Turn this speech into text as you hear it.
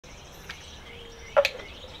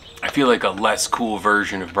feel like a less cool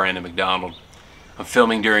version of Brandon McDonald. I'm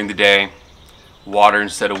filming during the day, water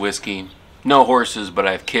instead of whiskey, no horses, but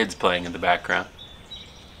I have kids playing in the background.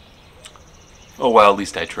 Oh well, at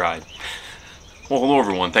least I tried. Well, hello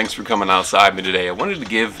everyone, thanks for coming outside me today. I wanted to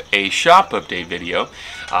give a shop update video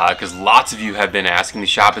because lots of you have been asking. The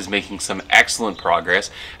shop is making some excellent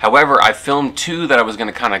progress. However, I filmed two that I was going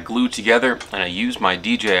to kind of glue together, and I used my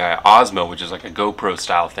DJI Osmo, which is like a GoPro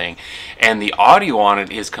style thing, and the audio on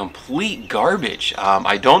it is complete garbage.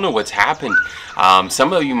 I don't know what's happened.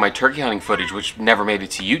 Some of you, my turkey hunting footage, which never made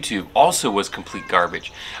it to YouTube, also was complete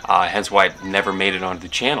garbage, hence why it never made it onto the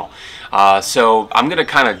channel. So I'm going to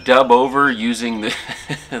kind of dub over using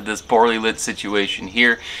this poorly lit situation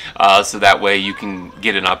here, so that way you can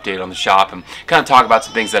get an update on the shop and kind of talk about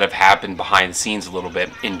some things that have happened behind the scenes a little bit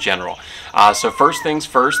in general. So first things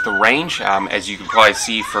first, the range, as you can probably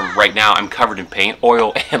see from right now, I'm covered in paint,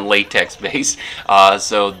 oil, and latex base.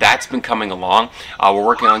 So that's been coming along. We're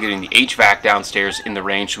working on getting the HVAC downstairs in the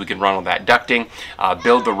range so we can run all that ducting,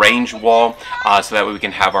 build the range wall, so that way we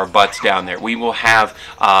can have our butts down there. We will have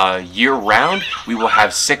year-round, we will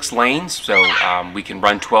have 6 lanes, so we can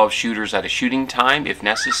run 12 shooters at a shooting time if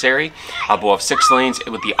necessary. We'll have 6 lanes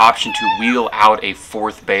with the option to wheel out a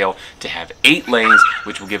 4th bale to have 8 lanes,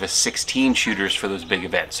 which will give us 16 shooters for those big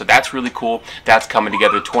events. So that's really cool. That's coming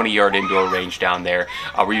together, 20-yard indoor range down there.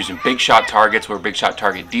 We're using big shot targets. We're big shot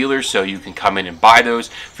target dealers, so you can come in and buy those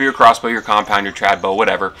for your crossbow, your compound, your trad bow,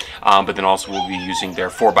 whatever. But then also we'll be using their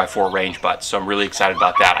 4x4 range butts. So I'm really excited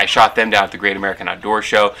about that. I shot them down at the Great American Outdoor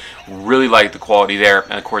Show. Really like the quality there,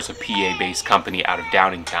 and of course a PA-based company out of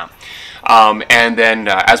Downingtown. And then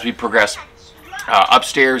as we progress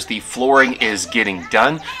upstairs, the flooring is getting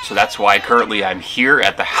done, so that's why currently I'm here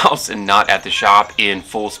at the house and not at the shop in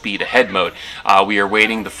full speed ahead mode. We are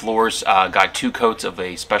waiting. The floors got 2 coats of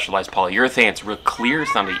a specialized polyurethane. It's real clear.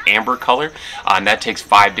 It's not an amber color, and that takes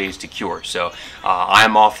 5 days to cure. So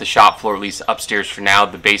I'm off the shop floor, at least upstairs for now.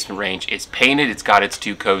 The basement range is painted. It's got its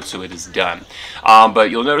 2 coats, so it is done. But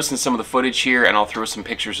you'll notice in some of the footage here, and I'll throw some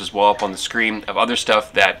pictures as well up on the screen of other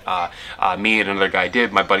stuff that me and another guy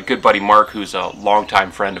did. My good buddy Mark, who's a longtime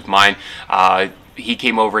friend of mine, he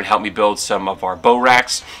came over and helped me build some of our bow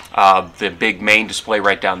racks. The big main display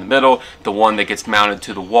right down the middle, the one that gets mounted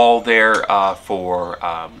to the wall there for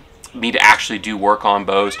me to actually do work on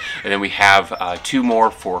bows, and then we have 2 more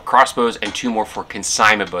for crossbows and 2 more for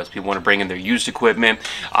consignment bows. People want to bring in their used equipment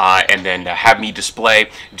and then have me display,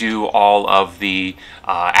 do all of the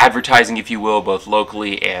advertising, if you will, both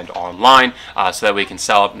locally and online, so that we can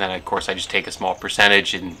sell it. And then of course I just take a small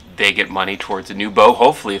percentage and they get money towards a new bow,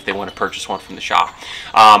 hopefully, if they want to purchase one from the shop.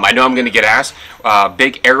 I know I'm going to get asked,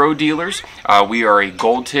 big arrow dealers, we are a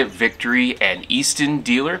Gold Tip, Victory, and Easton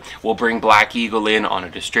dealer. We'll bring Black Eagle in on a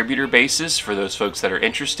distributor basis for those folks that are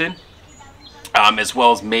interested. As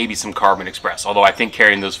well as maybe some Carbon Express, although I think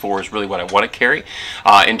carrying those 4 is really what I want to carry.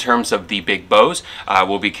 In terms of the big bows,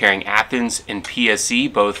 we'll be carrying Athens and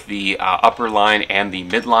PSE, both the upper line and the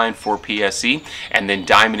midline for PSE, and then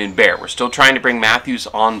Diamond and Bear. We're still trying to bring Matthews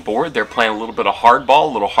on board. They're playing a little bit of hardball,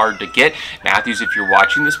 a little hard to get. Matthews, if you're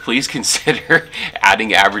watching this, please consider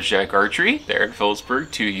adding Average Jack Archery there in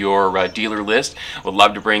Phillipsburg to your dealer list. Would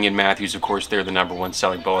love to bring in Matthews. Of course, they're the #1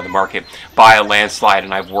 selling bow on the market by a landslide,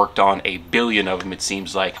 and I've worked on a billion of them, it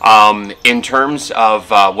seems like. In terms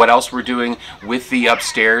of what else we're doing with the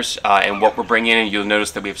upstairs and what we're bringing in, you'll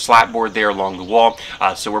notice that we have slat board there along the wall.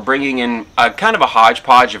 So we're bringing in kind of a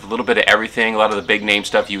hodgepodge of a little bit of everything, a lot of the big name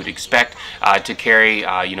stuff you would expect to carry.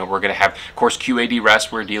 You know, we're going to have, of course, QAD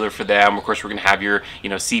Rest, we're a dealer for them. Of course, we're going to have your, you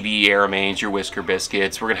know, CBE Aramanes, your Whisker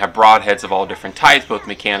Biscuits. We're going to have broadheads of all different types, both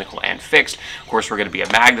mechanical and fixed. Of course, we're going to be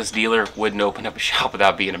a Magnus dealer. Wouldn't open up a shop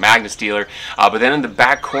without being a Magnus dealer. But then in the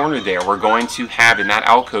back corner there, we're going to have, in that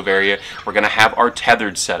alcove area, we're going to have our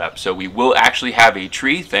tethered setup. So we will actually have a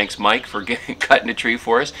tree. Thanks, Mike, for cutting a tree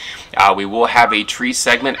for us. We will have a tree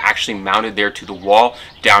segment actually mounted there to the wall,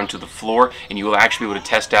 down to the floor, and you will actually be able to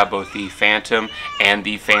test out both the Phantom and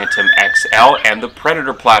the Phantom XL and the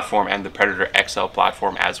Predator platform and the Predator XL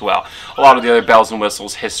platform as well. A lot of the other bells and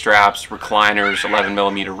whistles, his straps, recliners,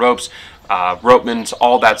 11mm ropes, Ropemans,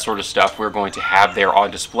 all that sort of stuff we're going to have there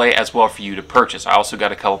on display as well for you to purchase. I also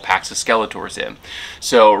got a couple packs of Skeletors in.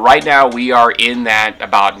 So right now we are in that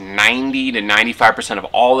about 90 to 95% of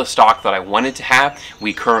all the stock that I wanted to have,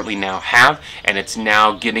 we currently now have, and it's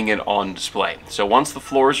now getting it on display. So once the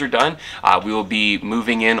floors are done, we will be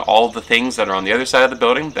moving in all of the things that are on the other side of the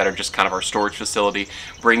building that are just kind of our storage facility,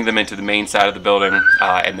 bring them into the main side of the building,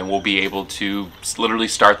 and then we'll be able to literally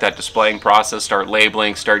start that displaying process, start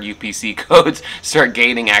labeling, start UPC codes, start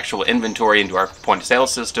gaining actual inventory into our point of sale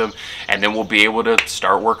system, and then we'll be able to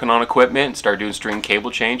start working on equipment, start doing string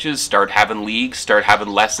cable changes, start having leagues, start having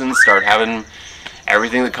lessons, start having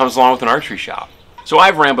everything that comes along with an archery shop. So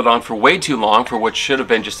I've rambled on for way too long for what should have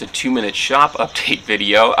been just a 2-minute shop update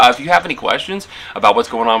video. If you have any questions about what's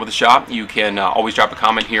going on with the shop, you can always drop a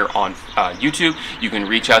comment here on YouTube. You can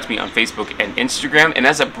reach out to me on Facebook and Instagram. And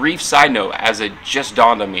as a brief side note, as it just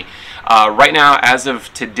dawned on me, right now, as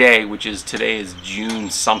of today, today is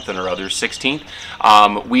June something or other, 16th,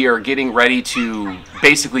 we are getting ready to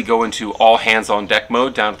basically go into all hands on deck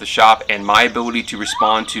mode down at the shop, and my ability to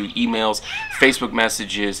respond to emails, Facebook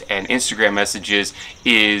messages, and Instagram messages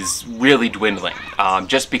is really dwindling,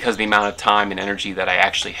 just because of the amount of time and energy that I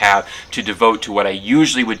actually have to devote to what I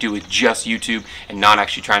usually would do with just YouTube and not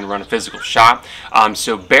actually trying to run a physical shop.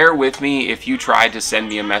 So bear with me if you tried to send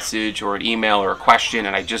me a message or an email or a question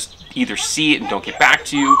and I just either see it and don't get back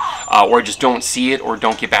to you, or just don't see it or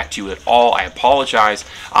don't get back to you at all. I apologize.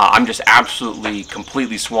 I'm just absolutely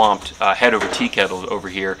completely swamped, head over tea kettle over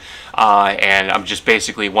here, and I'm just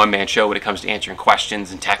basically a one-man show when it comes to answering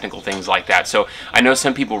questions and technical things like that. So I know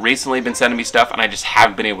some people recently have been sending me stuff and I just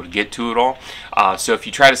haven't been able to get to it all. So if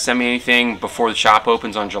you try to send me anything before the shop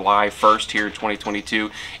opens on July 1st here in 2022,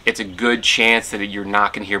 it's a good chance that you're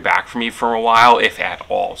not going to hear back from me for a while, if at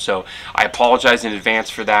all. So I apologize in advance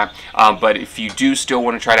for that. But if you do still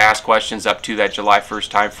want to try to ask questions up to that July 1st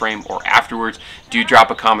time frame or afterwards, do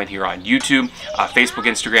drop a comment here on YouTube, Facebook,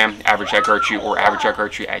 Instagram, Average Jack Archery, or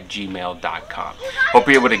averagejacarchery@gmail.com. Hope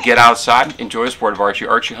you're able to get outside, enjoy the sport of archery,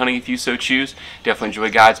 archery hunting if you so choose. Definitely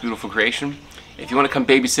enjoy God's beautiful creation. If you want to come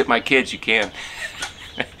babysit my kids, you can.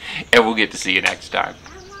 And we'll get to see you next time.